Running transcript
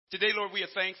Today, Lord, we are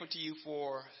thankful to you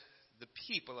for the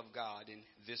people of God in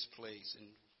this place and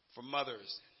for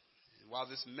mothers. And while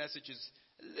this message is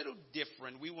a little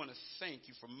different, we want to thank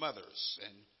you for mothers.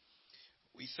 And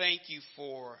we thank you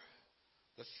for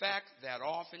the fact that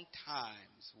oftentimes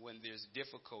when there's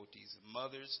difficulties,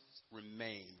 mothers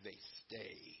remain, they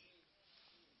stay.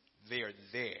 They're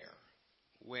there.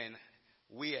 When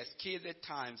we as kids at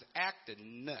times act a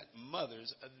nut,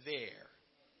 mothers are there.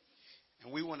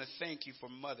 And we want to thank you for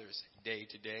Mother's Day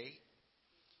today.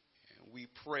 And we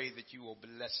pray that you will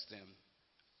bless them.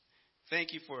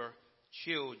 Thank you for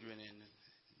children and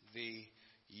the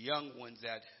young ones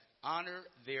that honor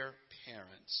their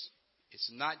parents.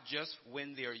 It's not just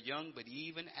when they're young, but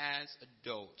even as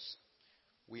adults.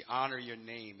 We honor your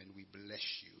name and we bless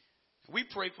you. We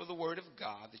pray for the word of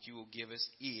God that you will give us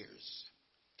ears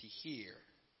to hear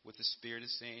what the Spirit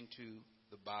is saying to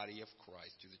the body of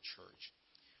Christ, to the church.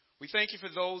 We thank you for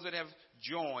those that have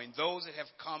joined, those that have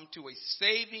come to a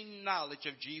saving knowledge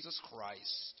of Jesus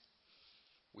Christ.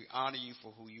 We honor you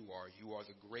for who you are. You are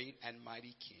the great and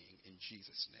mighty King. In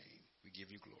Jesus' name, we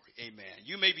give you glory. Amen.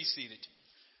 You may be seated.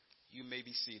 You may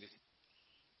be seated.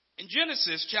 In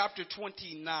Genesis chapter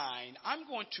 29, I'm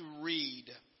going to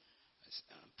read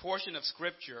a portion of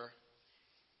Scripture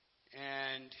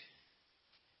and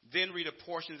then read a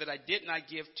portion that I did not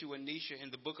give to Anisha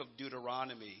in the book of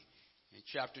Deuteronomy. In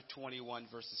chapter 21,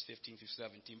 verses 15 through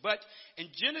 17. But in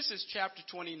Genesis chapter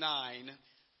 29,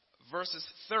 verses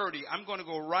 30, I'm going to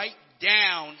go right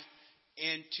down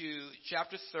into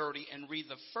chapter 30 and read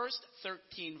the first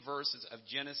 13 verses of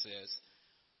Genesis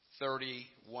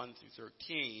 31 through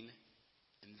 13.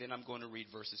 And then I'm going to read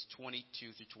verses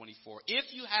 22 through 24. If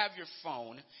you have your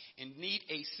phone and need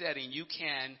a setting, you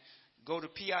can go to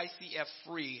PICF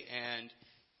Free and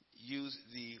use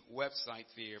the website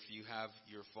there if you have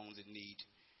your phones in need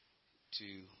to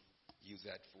use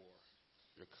that for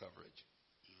your coverage.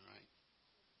 All right.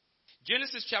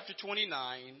 Genesis chapter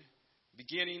 29,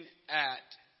 beginning at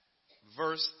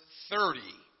verse 30.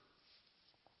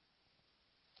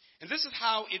 And this is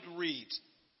how it reads.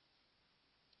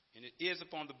 And it is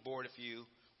upon the board if you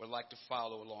would like to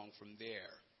follow along from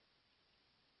there.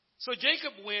 So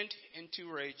Jacob went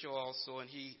into Rachel also, and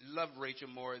he loved Rachel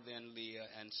more than Leah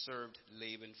and served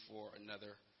Laban for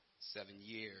another 7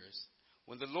 years.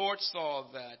 When the Lord saw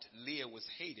that Leah was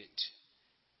hated,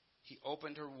 he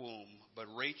opened her womb, but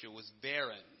Rachel was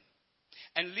barren.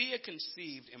 And Leah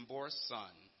conceived and bore a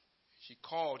son. She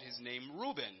called his name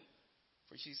Reuben,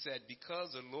 for she said,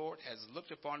 because the Lord has looked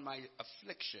upon my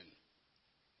affliction,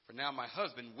 for now my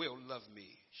husband will love me.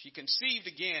 She conceived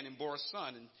again and bore a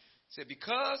son, and said,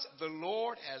 because the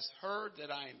Lord has heard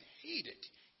that I am hated,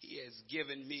 he has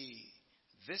given me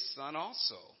this son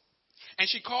also. And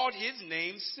she called his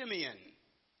name Simeon.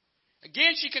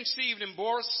 Again she conceived and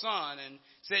bore a son and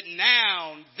said,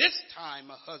 now this time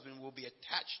my husband will be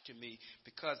attached to me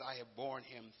because I have borne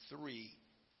him 3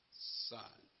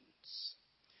 sons.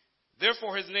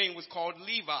 Therefore his name was called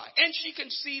Levi. And she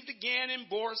conceived again and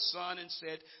bore a son and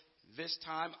said, this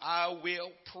time I will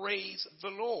praise the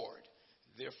Lord.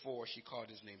 Therefore, she called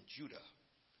his name Judah.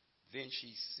 Then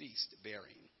she ceased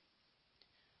bearing.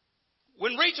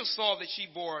 When Rachel saw that she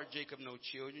bore Jacob no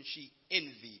children, she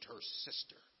envied her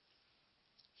sister.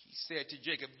 She said to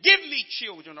Jacob, give me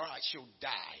children or I shall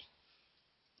die.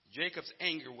 Jacob's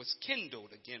anger was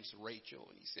kindled against Rachel,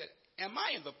 and he said, am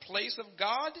I in the place of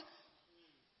God,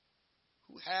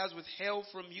 who has withheld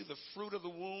from you the fruit of the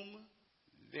womb?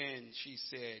 Then she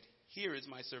said, here is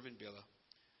my servant Bilhah.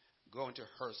 Go unto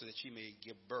her so that she may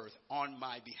give birth on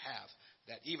my behalf,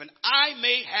 that even I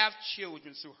may have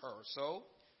children through her. So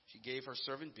she gave her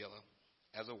servant Bilhah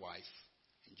as a wife.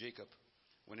 And Jacob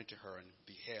went into her and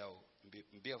beheld,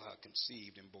 and Bilhah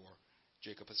conceived and bore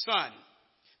Jacob a son.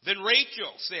 Then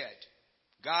Rachel said,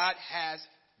 God has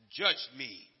judged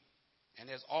me and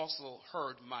has also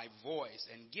heard my voice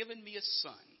and given me a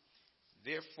son.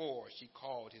 Therefore she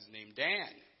called his name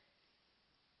Dan.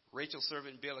 Rachel's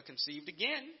servant Bilhah conceived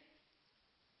again,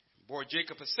 bore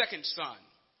Jacob a second son.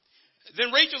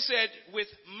 Then Rachel said, with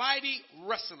mighty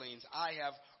wrestlings I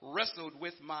have wrestled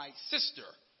with my sister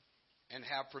and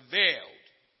have prevailed.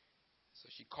 So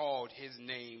she called his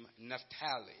name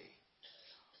Naphtali.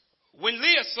 When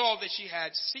Leah saw that she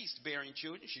had ceased bearing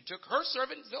children, she took her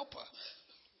servant Zilpah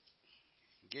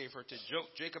and gave her to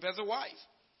Jacob as a wife.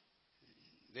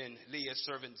 Then Leah's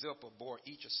servant Zilpah bore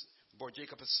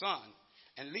Jacob a son.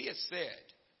 And Leah said,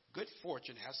 good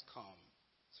fortune has come.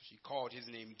 So she called his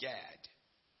name Gad.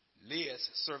 Leah's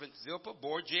servant Zilpah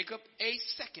bore Jacob a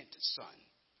second son.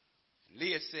 And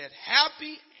Leah said,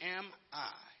 happy am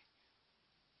I,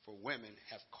 for women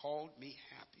have called me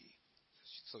happy.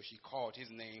 So she called his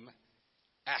name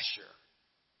Asher.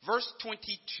 Verse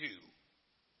 22.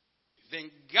 Then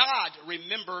God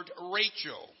remembered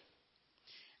Rachel,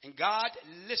 and God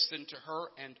listened to her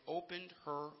and opened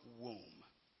her womb.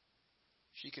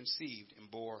 She conceived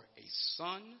and bore a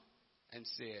son and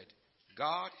said,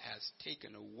 God has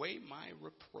taken away my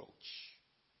reproach.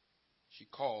 She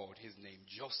called his name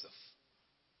Joseph,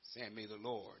 saying, may the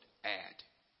Lord add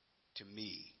to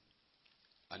me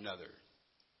another.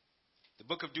 The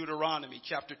book of Deuteronomy,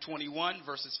 chapter 21,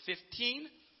 verses 15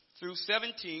 through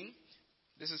 17.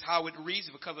 This is how it reads.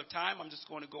 Because of time, I'm just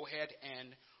going to go ahead and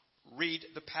read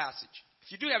the passage.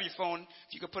 If you do have your phone,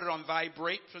 if you could put it on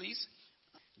vibrate, please.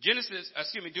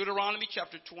 Deuteronomy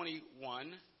chapter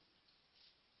 21,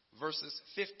 verses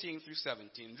 15 through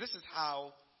 17. This is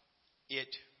how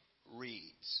it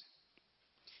reads.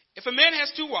 If a man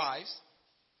has two wives,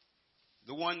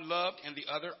 the one loved and the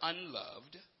other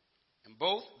unloved, and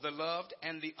both the loved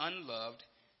and the unloved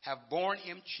have borne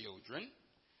him children,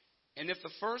 and if the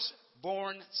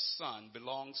firstborn son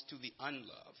belongs to the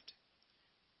unloved,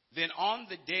 then on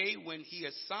the day when he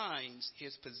assigns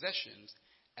his possessions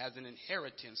as an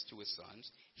inheritance to his sons,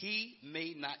 he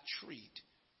may not treat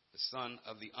the son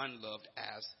of the unloved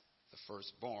as the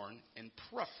firstborn in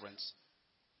preference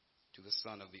to the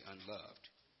son of the unloved,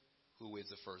 who is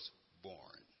the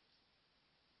firstborn.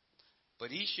 But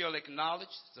he shall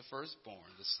acknowledge the firstborn,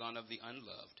 the son of the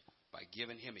unloved, by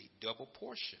giving him a double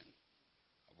portion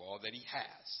of all that he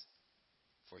has,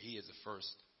 for he is the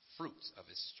first fruits of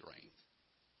his strength.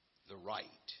 The right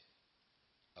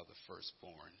of the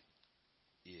firstborn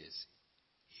is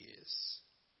his.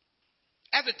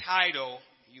 As a title,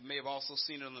 you may have also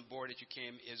seen it on the board that you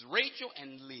came, is Rachel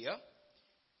and Leah,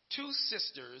 two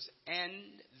sisters and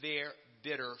their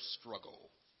bitter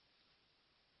struggle.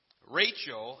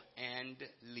 Rachel and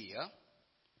Leah,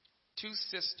 two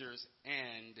sisters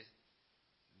and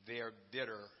their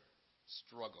bitter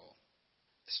struggle.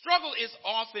 Struggle is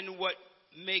often what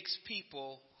makes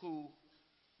people who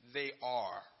they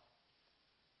are.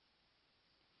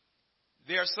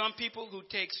 There are some people who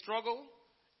take struggle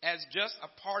as just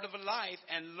a part of a life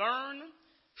and learn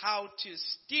how to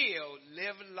still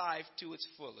live life to its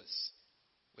fullest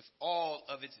with all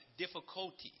of its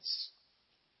difficulties.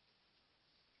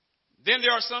 Then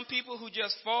there are some people who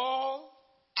just fall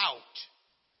out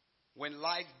when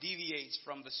life deviates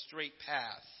from the straight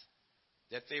path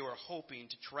that they were hoping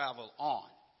to travel on.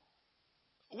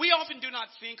 We often do not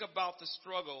think about the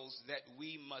struggles that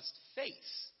we must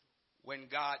face when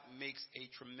God makes a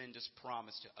tremendous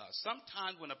promise to us.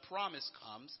 Sometimes when a promise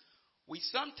comes, we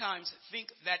sometimes think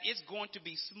that it's going to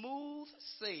be smooth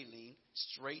sailing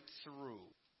straight through.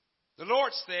 The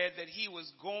Lord said that he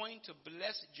was going to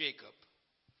bless Jacob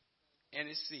and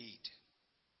his seed.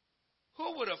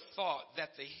 Who would have thought that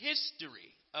the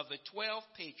history of the 12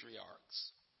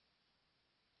 patriarchs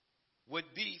would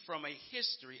be from a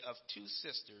history of two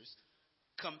sisters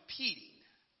competing?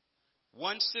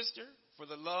 One sister for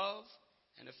the love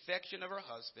and affection of her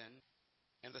husband,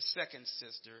 and the second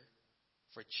sister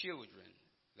for children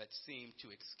that seemed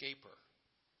to escape her.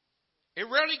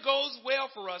 It rarely goes well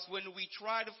for us when we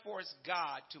try to force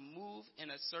God to move in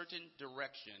a certain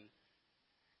direction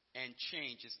and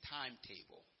change his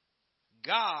timetable.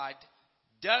 God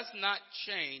does not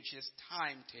change his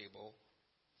timetable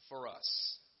for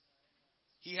us.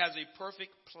 He has a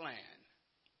perfect plan.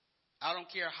 I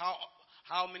don't care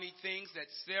how many things that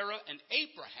Sarah and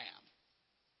Abraham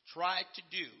tried to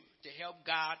do to help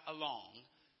God along.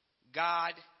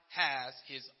 God has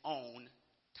his own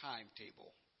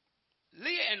timetable.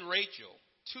 Leah and Rachel,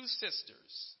 two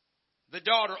sisters, the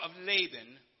daughter of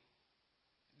Laban,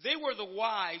 they were the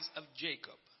wives of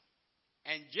Jacob.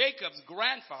 And Jacob's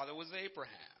grandfather was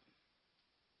Abraham.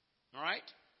 All right?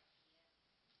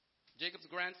 Jacob's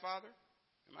grandfather?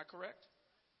 Am I correct?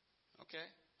 Okay.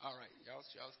 All right. Y'all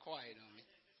was quiet on me.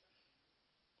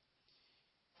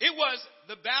 It was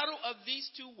the battle of these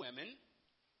two women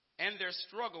and their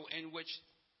struggle in which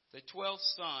the 12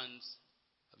 sons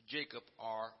of Jacob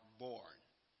are born.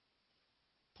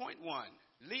 Point one,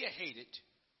 Leah hated,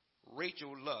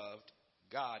 Rachel loved,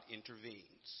 God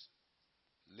intervenes.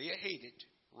 Leah hated,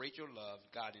 Rachel loved,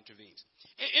 God intervenes.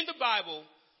 In the Bible,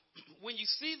 when you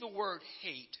see the word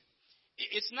hate,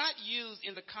 it's not used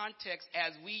in the context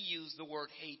as we use the word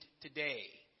hate today.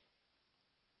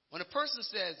 When a person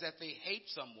says that they hate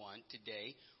someone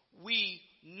today, we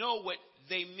know what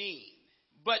they mean.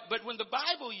 But when the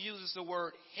Bible uses the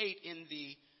word hate in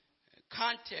the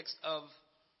context of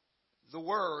the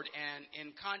word and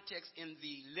in context in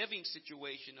the living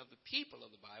situation of the people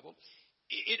of the Bible,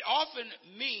 it often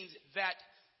means that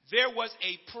there was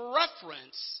a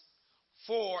preference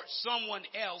for someone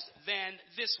else than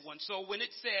this one. So when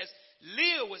it says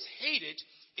Leah was hated,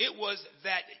 it was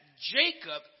that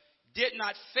Jacob did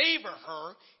not favor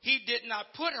her. He did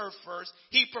not put her first.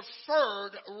 He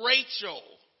preferred Rachel.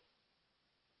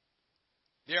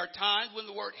 There are times when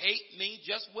the word hate means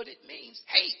just what it means,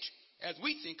 hate, as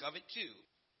we think of it too.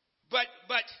 But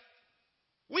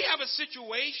we have a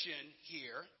situation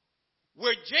here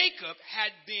where Jacob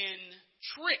had been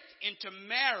tricked into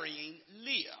marrying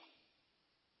Leah.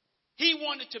 He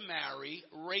wanted to marry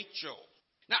Rachel.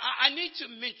 Now, I need to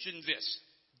mention this.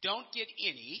 Don't get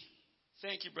any,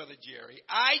 thank you, Brother Jerry,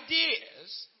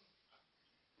 ideas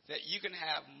that you can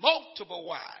have multiple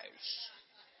wives.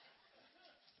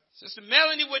 Sister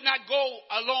Melanie would not go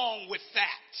along with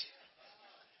that.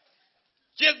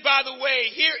 Just by the way,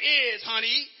 here is,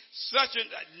 honey, such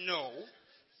a, no.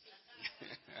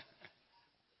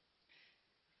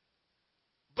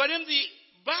 But in the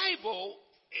Bible,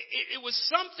 it was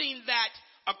something that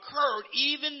occurred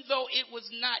even though it was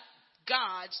not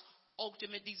God's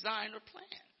ultimate design or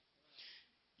plan.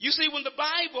 You see, when the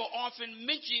Bible often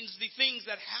mentions the things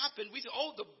that happened, we say,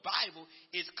 oh, the Bible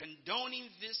is condoning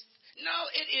this. No,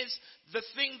 it is the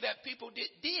thing that people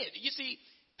did. You see,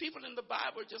 people in the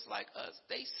Bible are just like us.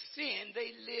 They sinned.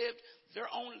 They lived their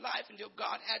own life until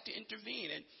God had to intervene.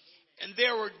 And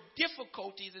there were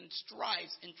difficulties and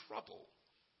strifes and trouble.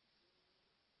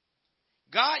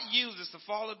 God uses the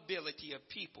fallibility of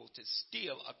people to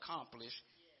still accomplish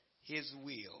his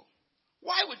will.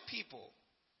 Why would people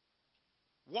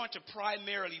want to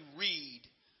primarily read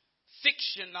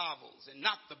fiction novels and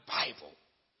not the Bible?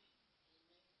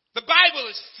 The Bible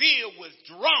is filled with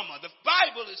drama. The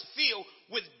Bible is filled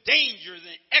with dangers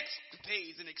and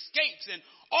escapades and escapes and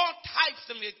all types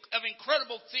of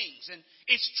incredible things. And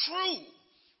it's true.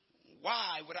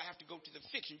 Why would I have to go to the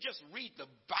fiction? Just read the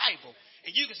Bible.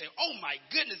 And you can say, oh my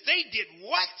goodness, they did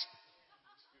what?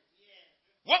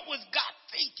 What was God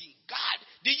thinking? God,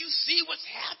 do you see what's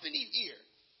happening here?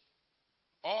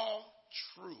 All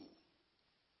true.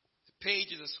 The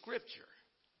pages of Scripture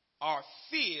are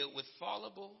filled with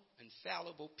fallible and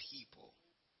fallible people.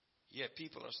 Yet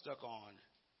people are stuck on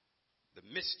the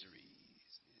mysteries,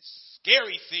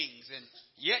 scary things, and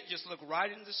yet just look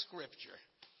right into the Scripture.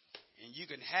 And you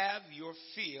can have your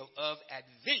feel of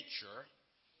adventure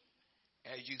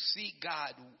as you see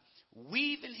God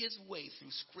weaving his way through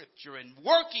Scripture and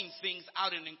working things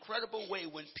out in an incredible way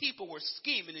when people were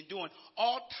scheming and doing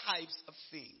all types of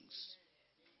things.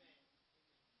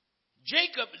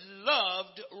 Jacob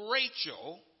loved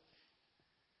Rachel,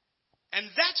 and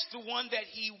that's the one that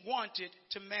he wanted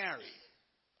to marry.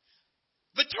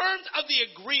 The terms of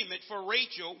the agreement for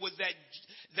Rachel was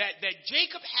that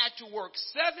Jacob had to work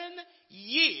 7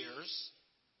 years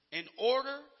in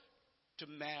order to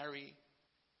marry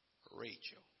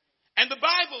Rachel. And the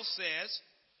Bible says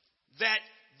that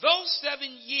those 7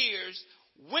 years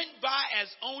went by as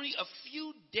only a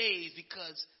few days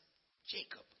because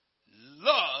Jacob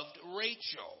loved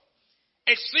Rachel.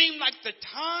 It seemed like the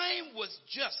time was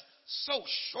just so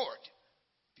short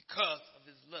because of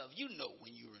his love. You know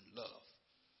when you're in love.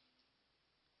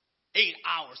 8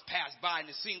 hours pass by and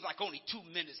it seems like only 2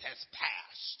 minutes has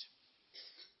passed.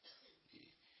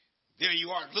 There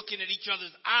you are looking at each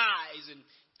other's eyes, and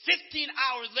 15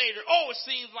 hours later, it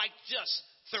seems like just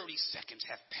 30 seconds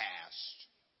have passed.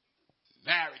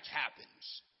 Marriage happens.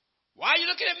 Why are you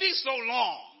looking at me so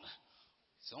long?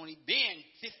 It's only been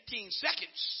 15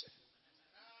 seconds.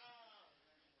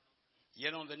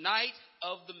 Yet on the night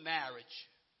of the marriage,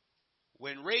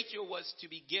 when Rachel was to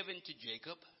be given to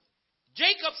Jacob,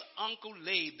 Jacob's uncle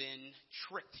Laban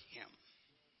tricked him.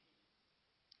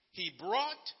 He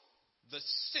brought the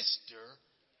sister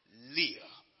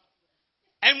Leah.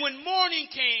 And when morning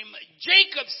came,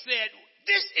 Jacob said,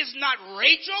 "This is not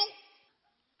Rachel."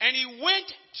 And he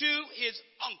went to his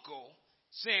uncle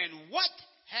saying, "What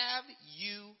have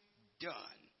you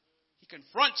done?" He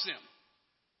confronts him.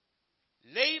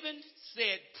 Laban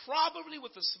said, probably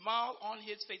with a smile on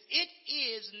his face, "It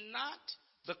is not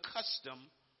the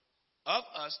custom of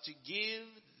us to give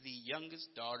the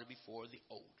youngest daughter before the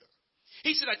older."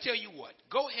 He said, "I tell you what,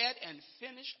 go ahead and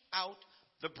finish out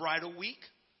the bridal week,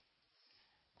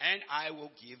 and I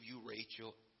will give you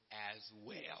Rachel as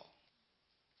well.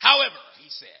 However," he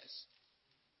says,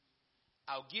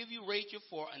 "I'll give you Rachel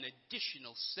for an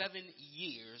additional 7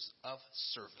 years of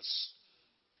service."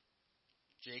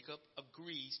 Jacob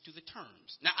agrees to the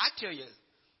terms. Now, I tell you,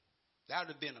 that would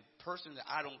have been a person that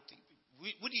I don't think,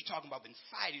 what are you talking about? Been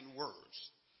fighting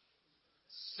words.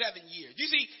 7 years. You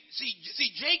see,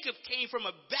 Jacob came from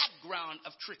a background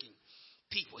of tricking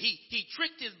people. He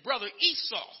tricked his brother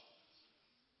Esau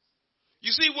You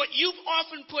see, what you've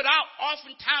often put out,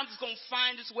 oftentimes is going to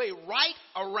find its way right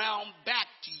around back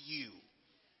to you.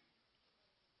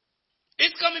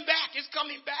 It's coming back. It's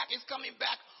coming back. It's coming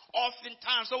back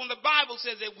oftentimes. So when the Bible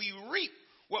says that we reap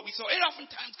what we sow, it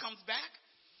oftentimes comes back.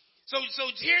 So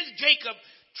here's Jacob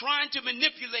trying to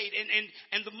manipulate,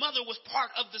 and the mother was part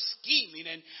of the scheming.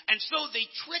 And so they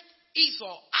tricked Esau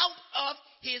out of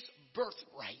his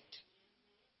birthright.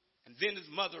 And then his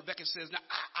mother, Rebekah, says, now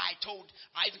I told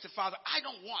Isaac the father, I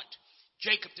don't want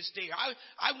Jacob to stay here.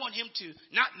 I want him to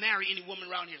not marry any woman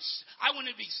around here. I want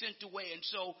him to be sent away. And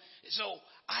so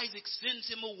Isaac sends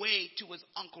him away to his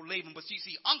uncle Laban. But you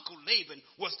see, Uncle Laban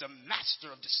was the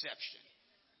master of deception.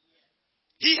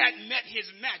 He had met his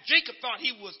match. Jacob thought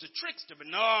he was the trickster, but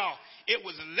no, it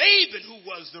was Laban who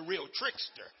was the real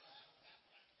trickster.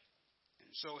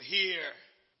 And so here,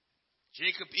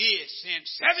 Jacob is saying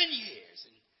 7 years,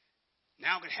 and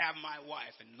now I'm going to have my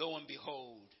wife. And lo and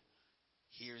behold,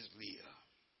 here's Leah,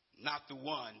 not the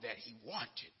one that he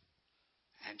wanted.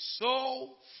 And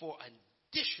so for an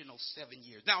additional 7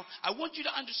 years. Now, I want you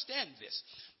to understand this.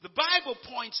 The Bible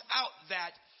points out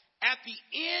that at the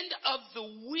end of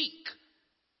the week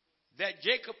that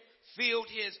Jacob filled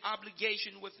his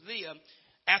obligation with Leah,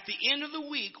 at the end of the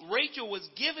week, Rachel was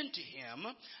given to him,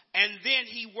 and then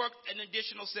he worked an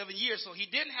additional 7 years. So he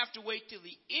didn't have to wait till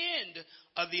the end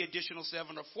of the additional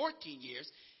 7 or 14 years.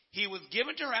 He was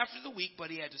given to her after the week, but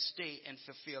he had to stay and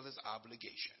fulfill his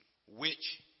obligation, which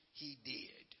he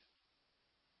did.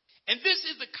 And this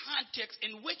is the context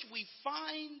in which we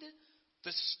find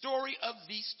the story of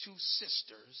these two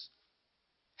sisters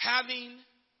having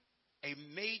a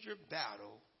major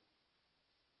battle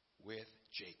with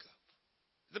Jacob.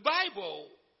 The Bible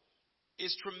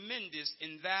is tremendous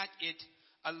in that it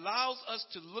allows us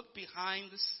to look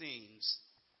behind the scenes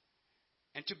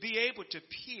and to be able to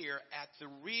peer at the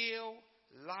real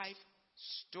life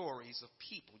stories of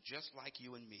people just like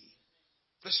you and me.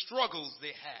 The struggles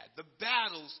they had, the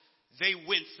battles they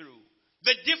went through,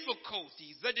 the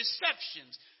difficulties, the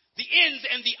deceptions, the ins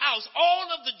and the outs, all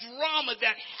of the drama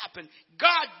that happened.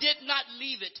 God did not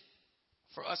leave it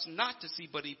for us not to see,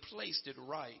 but he placed it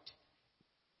right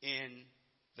in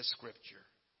the scripture.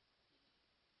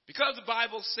 Because the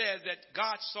Bible says that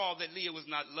God saw that Leah was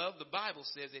not loved, the Bible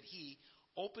says that he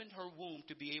opened her womb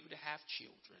to be able to have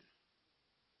children.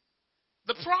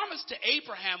 The promise to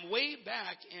Abraham way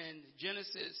back in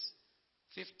Genesis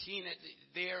 15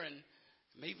 there, and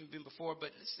it may even been before,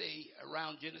 but let's say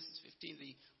around Genesis 15,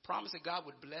 the promise that God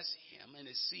would bless him and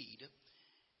his seed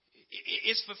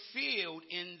is fulfilled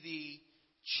in the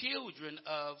children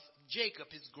of Jacob,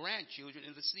 his grandchildren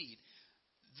in the seed.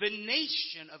 The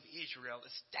nation of Israel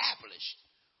established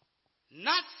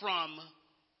not from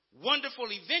wonderful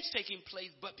events taking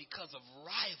place, but because of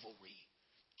rivalry,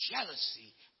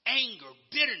 jealousy, anger,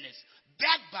 bitterness,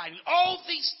 backbiting, all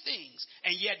these things.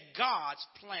 And yet God's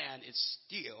plan is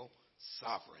still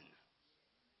sovereign.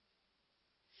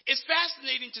 It's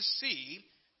fascinating to see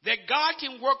that God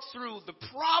can work through the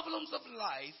problems of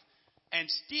life and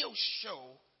still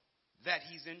show that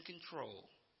he's in control.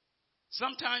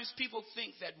 Sometimes people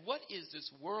think that what is this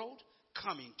world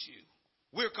coming to?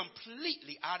 We're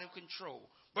completely out of control.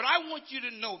 But I want you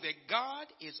to know that God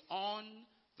is on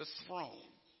the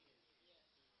throne.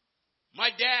 My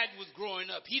dad was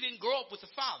growing up. He didn't grow up with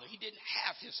a father. He didn't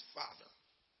have his father.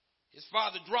 His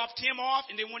father dropped him off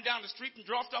and then went down the street and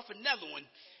dropped off another one.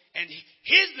 And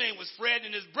his name was Fred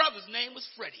and his brother's name was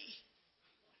Freddie.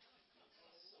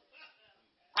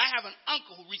 I have an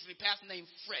uncle who recently passed named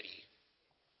Freddie.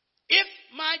 If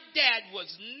my dad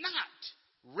was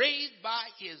not raised by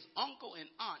his uncle and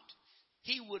aunt,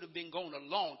 he would have been gone a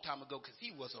long time ago because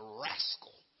he was a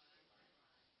rascal.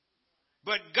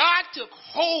 But God took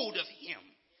hold of him.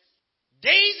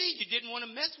 Daisy, you didn't want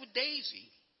to mess with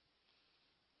Daisy.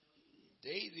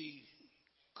 Daisy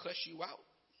cuss you out.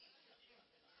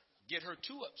 Get her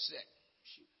too upset.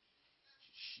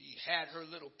 She had her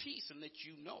little piece and let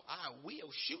you know, I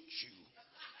will shoot you.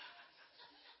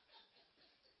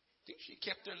 I think she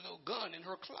kept her little gun in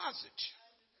her closet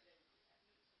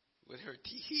with her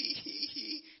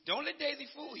tee. Don't let Daisy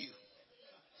fool you.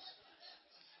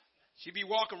 She'd be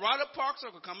walking right up Park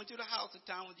Circle, coming to the house at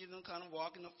time when kind of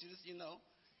walking up to this,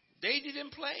 Daisy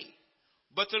didn't play.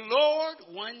 But the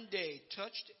Lord one day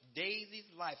touched Daisy's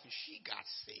life and she got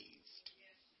saved.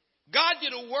 God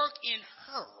did a work in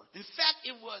her. In fact,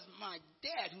 it was my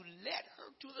dad who led her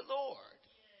to the Lord.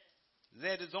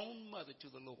 Led his own mother to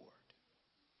the Lord.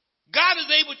 God is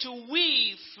able to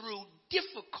weave through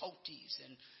difficulties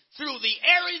and through the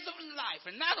areas of life.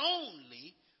 And not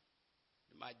only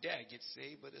did my dad get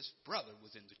saved, but his brother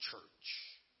was in the church.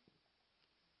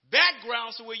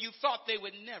 backgrounds to where you thought they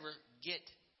would never get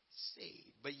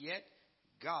saved. But yet,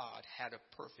 God had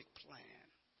a perfect plan.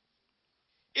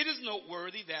 It is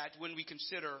noteworthy that when we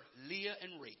consider Leah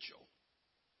and Rachel,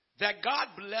 that God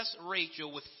blessed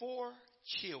Rachel with 4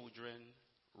 children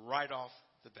right off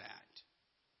the bat.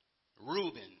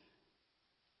 Reuben,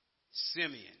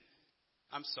 Simeon,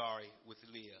 with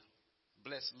Leah.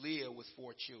 Blessed Leah with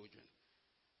 4 children.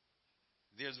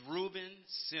 There's Reuben,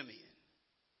 Simeon,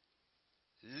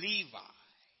 Levi,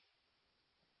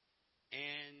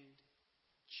 and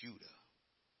Judah.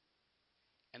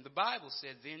 And the Bible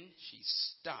said then she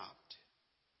stopped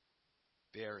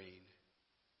bearing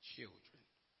children.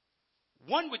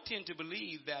 One would tend to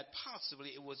believe that possibly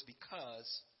it was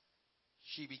because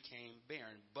she became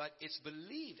barren. But it's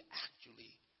believed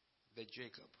actually that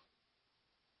Jacob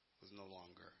was no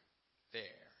longer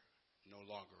there, no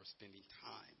longer spending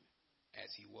time as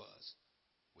he was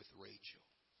with Rachel.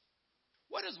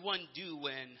 What does one do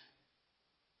when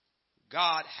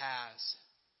God has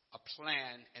a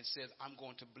plan and says, I'm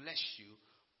going to bless you,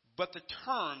 but the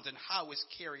terms and how it's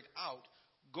carried out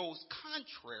goes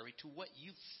contrary to what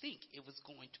you think it was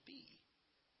going to be?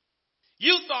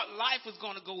 You thought life was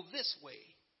going to go this way,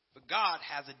 but God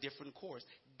has a different course.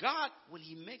 God, when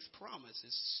he makes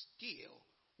promises, still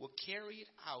will carry it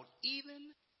out,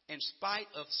 even in spite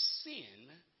of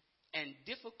sin and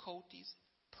difficulties,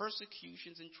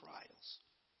 persecutions, and trials.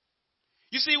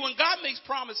 You see, when God makes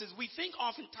promises, we think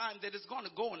oftentimes that it's going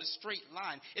to go in a straight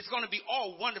line. It's going to be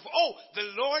all wonderful. Oh, the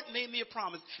Lord made me a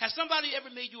promise. Has somebody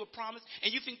ever made you a promise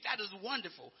and you think that is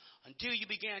wonderful until you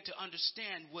began to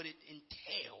understand what it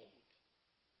entailed?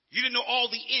 You didn't know all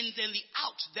the ins and the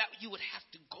outs that you would have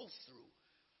to go through.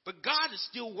 But God is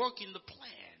still working the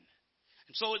plan.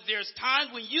 And so there's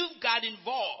times when you've got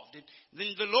involved, and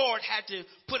then the Lord had to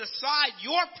put aside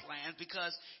your plans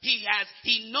because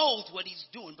he knows what he's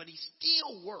doing, but he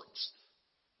still works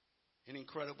in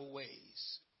incredible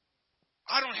ways.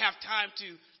 I don't have time to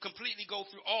completely go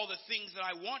through all the things that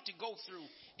I want to go through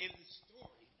in the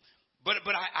story.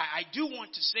 But I do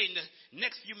want to say in the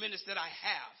next few minutes that I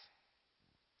have,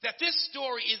 that this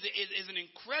story is an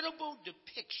incredible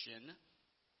depiction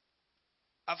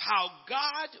of how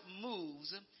God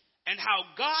moves and how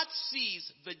God sees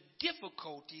the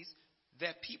difficulties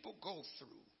that people go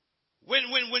through.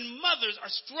 When mothers are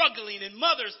struggling and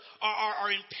mothers are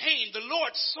in pain, the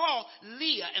Lord saw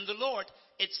Leah, and the Lord,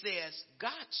 it says,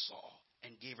 God saw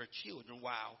and gave her children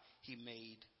while he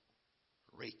made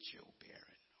Rachel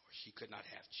barren, or she could not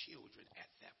have children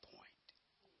at that point.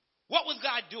 What was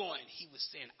God doing? He was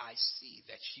saying, I see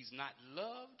that she's not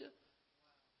loved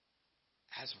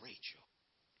as Rachel.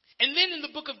 And then in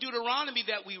the book of Deuteronomy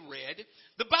that we read,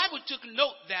 the Bible took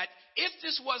note that if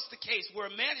this was the case where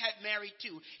a man had married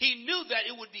 2, he knew that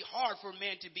it would be hard for a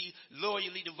man to be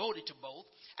loyally devoted to both.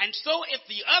 And so if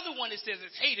the other one, it says,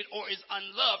 is hated or is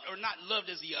unloved or not loved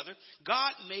as the other,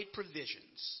 God made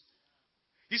provisions.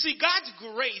 You see, God's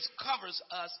grace covers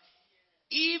us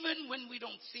even when we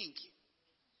don't think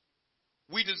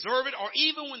we deserve it, or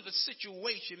even when the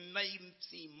situation may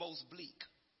seem most bleak.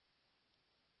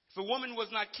 If a woman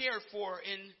was not cared for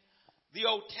in the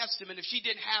Old Testament, if she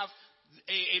didn't have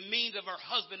a means of her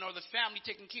husband or the family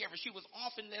taking care of her, she was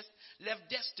often left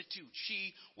destitute.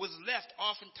 She was left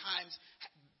oftentimes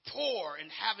poor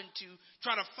and having to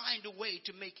try to find a way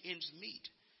to make ends meet.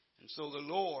 And so the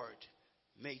Lord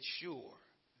made sure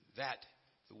that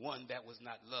the one that was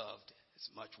not loved as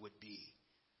much would be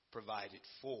provided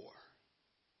for.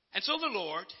 And so the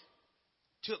Lord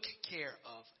took care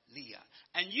of Leah.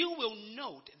 And you will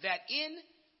note that in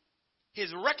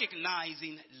his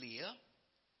recognizing Leah,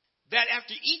 that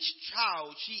after each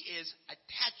child she is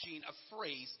attaching a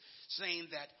phrase saying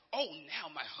that, oh, now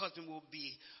my husband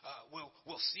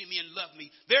will see me and love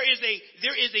me. There is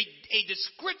a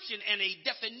description and a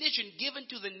definition given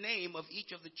to the name of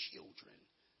each of the children,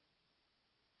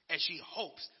 as she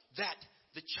hopes that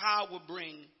the child will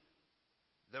bring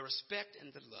the respect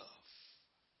and the love,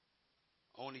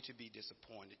 only to be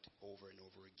disappointed over and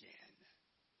over again.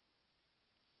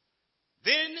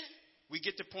 Then we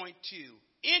get to point 2,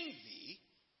 envy,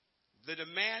 the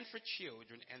demand for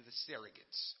children, and the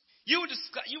surrogates. You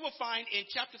will find in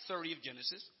chapter 30 of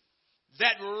Genesis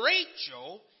that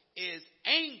Rachel is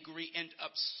angry and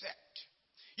upset.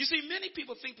 You see, many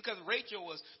people think because Rachel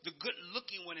was the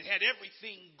good-looking one and had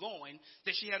everything going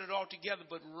that she had it all together,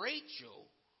 but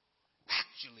Rachel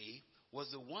actually was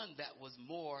the one that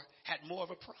had more of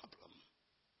a problem.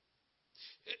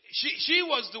 She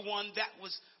was the one that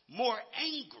was more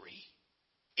angry,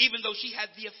 even though she had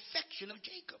the affection of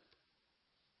Jacob.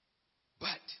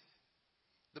 But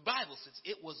the The Bible says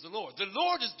it was the Lord. The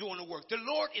Lord is doing the work. The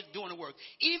Lord is doing the work.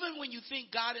 Even when you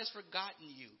think God has forgotten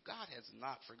you, God has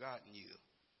not forgotten you.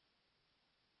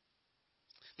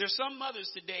 There's some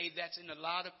mothers today that's in a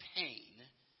lot of pain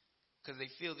because they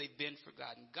feel they've been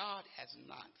forgotten. God has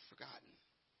not forgotten.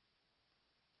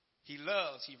 He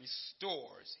loves, he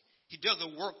restores. He does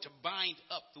the work to bind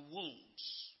up the wounds.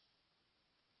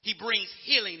 He brings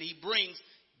healing. He brings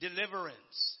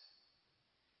deliverance.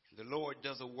 The Lord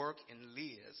does a work in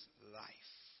Leah's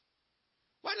life.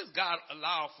 Why does God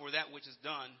allow for that which is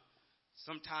done,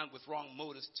 sometimes with wrong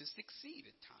motives, to succeed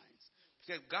at times?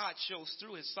 Because God shows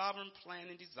through his sovereign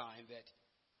plan and design that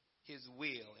his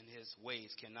will and his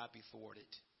ways cannot be thwarted.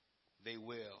 They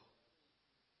will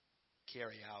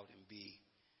carry out and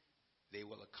they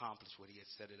will accomplish what he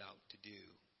has set it out to do.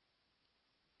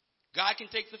 God can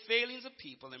take the failings of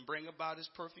people and bring about his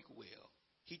perfect will.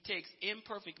 He takes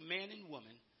imperfect man and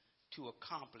woman to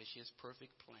accomplish his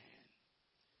perfect plan.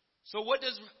 So what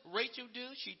does Rachel do?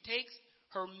 She takes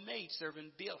her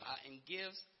maidservant Bilhah and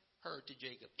gives her to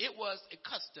Jacob. It was a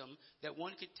custom that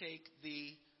one could take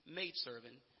the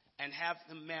maidservant and have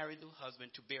them marry the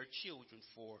husband to bear children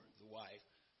for the wife.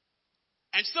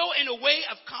 And so in a way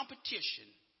of competition,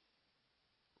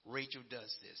 Rachel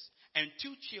does this. And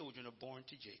 2 children are born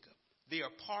to Jacob. They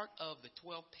are part of the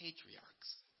 12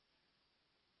 patriarchs.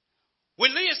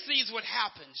 When Leah sees what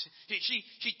happens,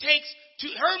 she takes to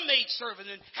her maidservant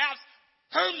and has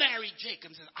her marry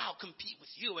Jacob and says, I'll compete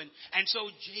with you. And so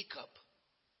Jacob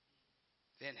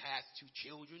then has 2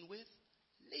 children with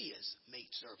Leah's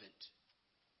maidservant.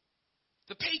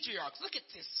 The patriarchs, look at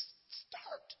this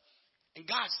start. And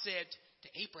God said to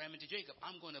Abraham and to Jacob,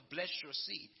 I'm going to bless your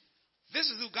seed. This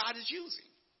is who God is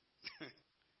using.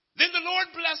 Then the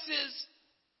Lord blesses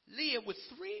Leah with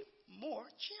 3 more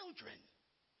children.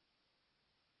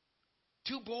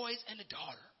 2 boys and a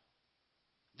daughter.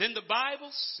 Then the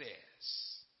Bible says,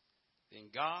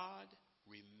 then God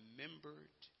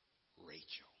remembered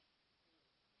Rachel.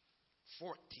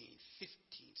 14, 15,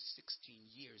 16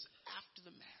 years after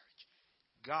the marriage,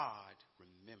 God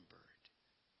remembered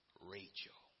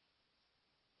Rachel.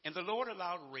 And the Lord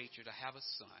allowed Rachel to have a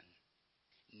son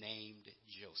named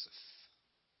Joseph.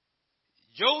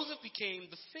 Joseph became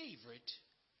the favorite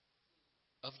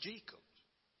of Jacob.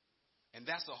 And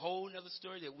that's a whole other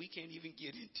story that we can't even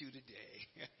get into today.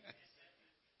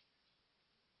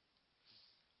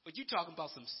 But you're talking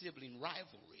about some sibling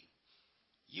rivalry.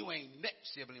 You ain't met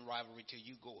sibling rivalry till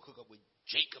you go hook up with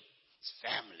Jacob's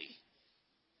family.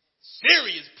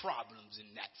 Serious problems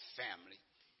in that family.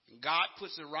 And God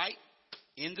puts it right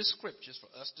in the scriptures for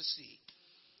us to see.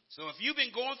 So if you've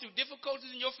been going through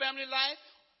difficulties in your family life,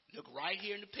 look right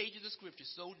here in the page of the scripture.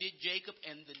 So did Jacob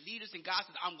and the leaders. And God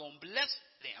said, I'm going to bless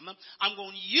them. I'm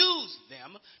going to use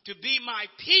them to be my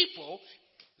people.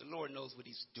 The Lord knows what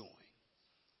he's doing.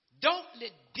 Don't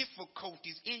let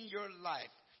difficulties in your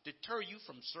life deter you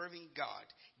from serving God.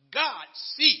 God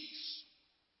sees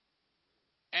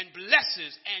and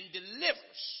blesses and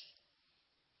delivers.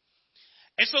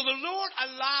 And so the Lord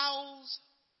allows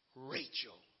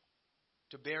Rachel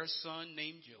to bear a son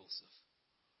named Joseph,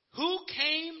 who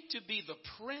came to be the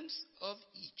prince of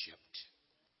Egypt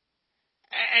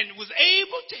and was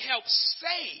able to help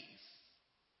save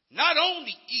not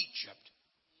only Egypt,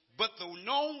 but the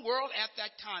known world at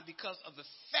that time because of the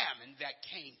famine that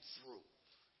came through.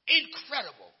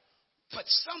 Incredible. But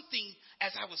something,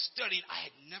 as I was studying, I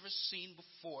had never seen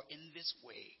before in this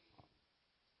way.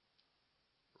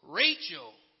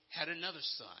 Rachel had another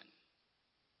son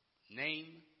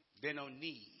named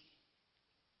Benoni.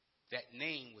 That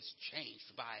name was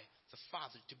changed by the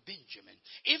father to Benjamin.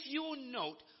 If you will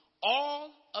note, all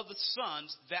of the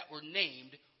sons that were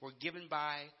named were given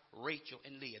by Rachel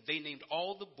and Leah. They named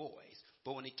all the boys.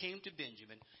 But when it came to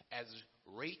Benjamin, as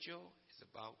Rachel is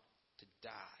about to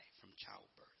die from childbirth,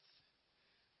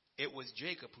 it was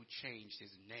Jacob who changed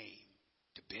his name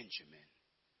to Benjamin,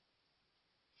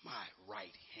 my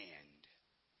right hand.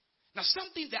 Now,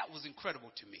 something that was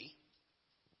incredible to me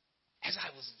as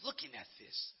I was looking at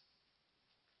this,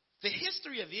 the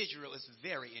history of Israel is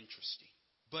very interesting,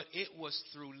 but it was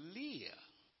through Leah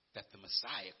that the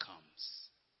Messiah comes.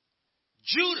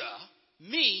 Judah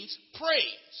means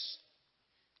praise.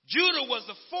 Judah was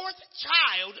the 4th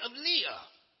child of Leah.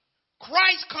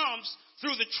 Christ comes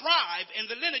through the tribe and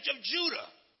the lineage of Judah.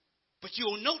 But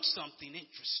you'll note something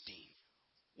interesting.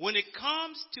 When it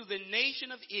comes to the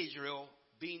nation of Israel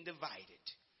being divided,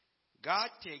 God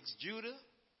takes Judah,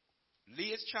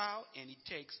 Leah's child, and he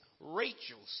takes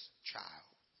Rachel's child,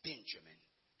 Benjamin.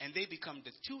 And they become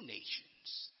the 2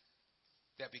 nations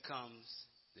that becomes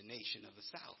the nation of the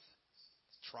south,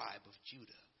 the tribe of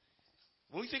Judah.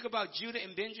 When we think about Judah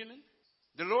and Benjamin,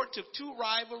 the Lord took two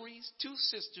rivalries, two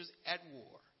sisters at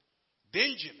war.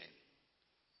 Benjamin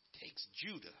takes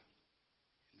Judah.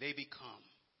 They become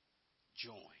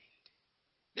joined.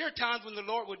 There are times when the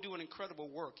Lord will do an incredible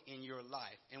work in your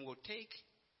life and will take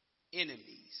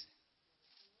enemies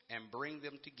and bring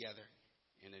them together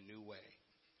in a new way.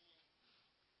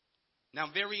 Now,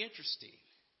 very interesting.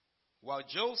 While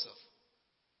Joseph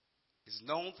is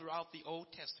known throughout the Old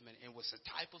Testament and was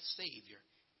a type of Savior,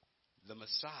 the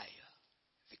Messiah,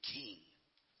 the King,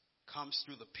 comes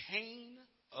through the pain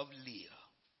of Leah.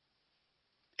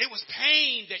 It was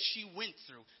pain that she went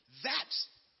through. That's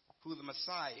who the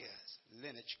Messiah's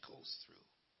lineage goes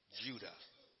through, Judah.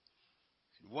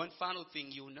 And one final thing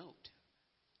you'll note,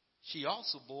 she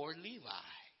also bore Levi.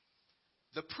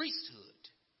 The priesthood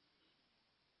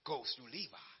goes through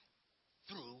Levi,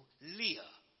 through Leah.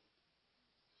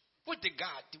 What did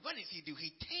God do? What does he do?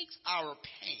 He takes our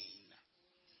pain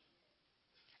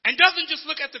and doesn't just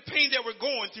look at the pain that we're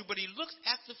going through, but he looks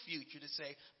at the future to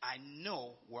say, I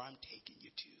know where I'm taking you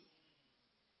to.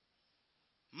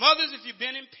 Mothers, if you've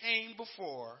been in pain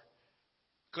before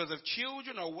because of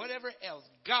children or whatever else,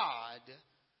 God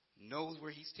knows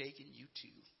where he's taking you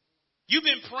to. You've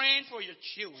been praying for your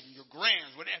children, your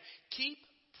grands, whatever. Keep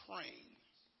praying.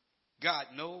 God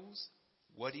knows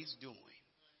what he's doing.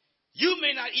 You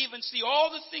may not even see all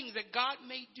the things that God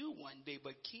may do one day,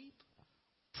 but keep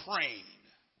praying.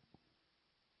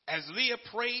 As Leah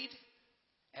prayed,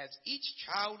 as each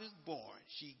child is born,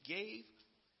 she gave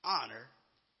honor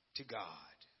to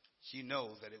God. She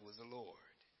knows that it was the Lord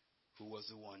who was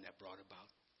the one that brought about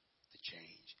the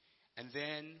change. And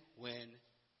then when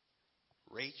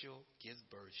Rachel gives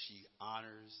birth, she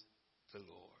honors the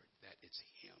Lord, that it's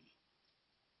him.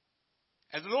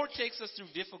 As the Lord takes us through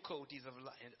difficulties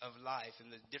of life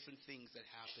and the different things that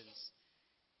happens,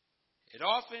 it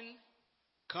often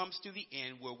comes to the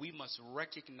end where we must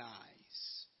recognize,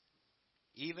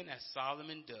 even as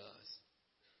Solomon does,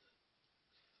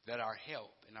 that our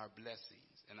help and our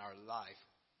blessings and our life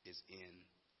is in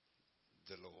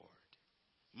the Lord.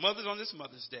 Mothers, on this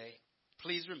Mother's Day,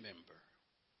 please remember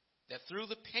that through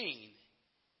the pain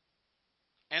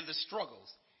and the struggles,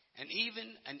 and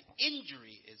even an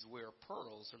injury is where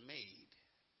pearls are made,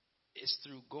 it's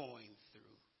through going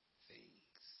through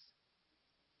things.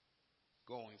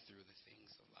 Going through the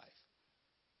things of life.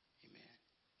 Amen.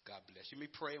 God bless you. Let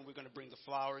me pray, and we're going to bring the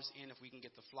flowers in. If we can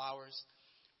get the flowers,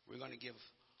 we're going to give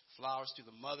flowers to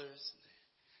the mothers,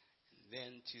 and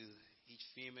then to each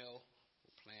female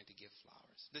who plan to give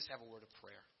flowers. Let's have a word of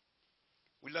prayer.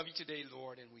 We love you today,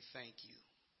 Lord, and we thank you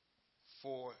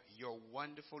for your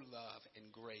wonderful love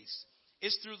and grace.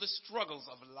 It's through the struggles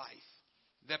of life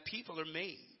that people are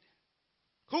made.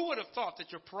 Who would have thought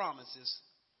that your promises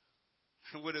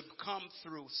would have come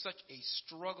through such a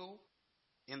struggle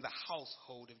in the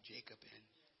household of Jacob and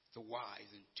the wives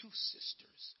and two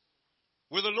sisters,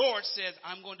 where the Lord says,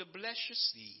 I'm going to bless your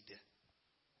seed,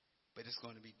 but it's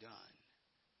going to be done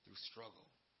through struggle.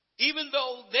 Even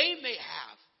though they may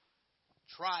have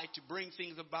tried to bring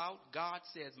things about, God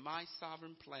says, my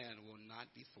sovereign plan will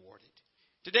not be thwarted.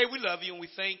 Today we love you, and we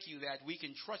thank you that we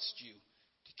can trust you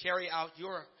to carry out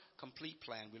your complete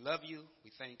plan. We love you.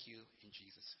 We thank you. In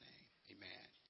Jesus' name, amen.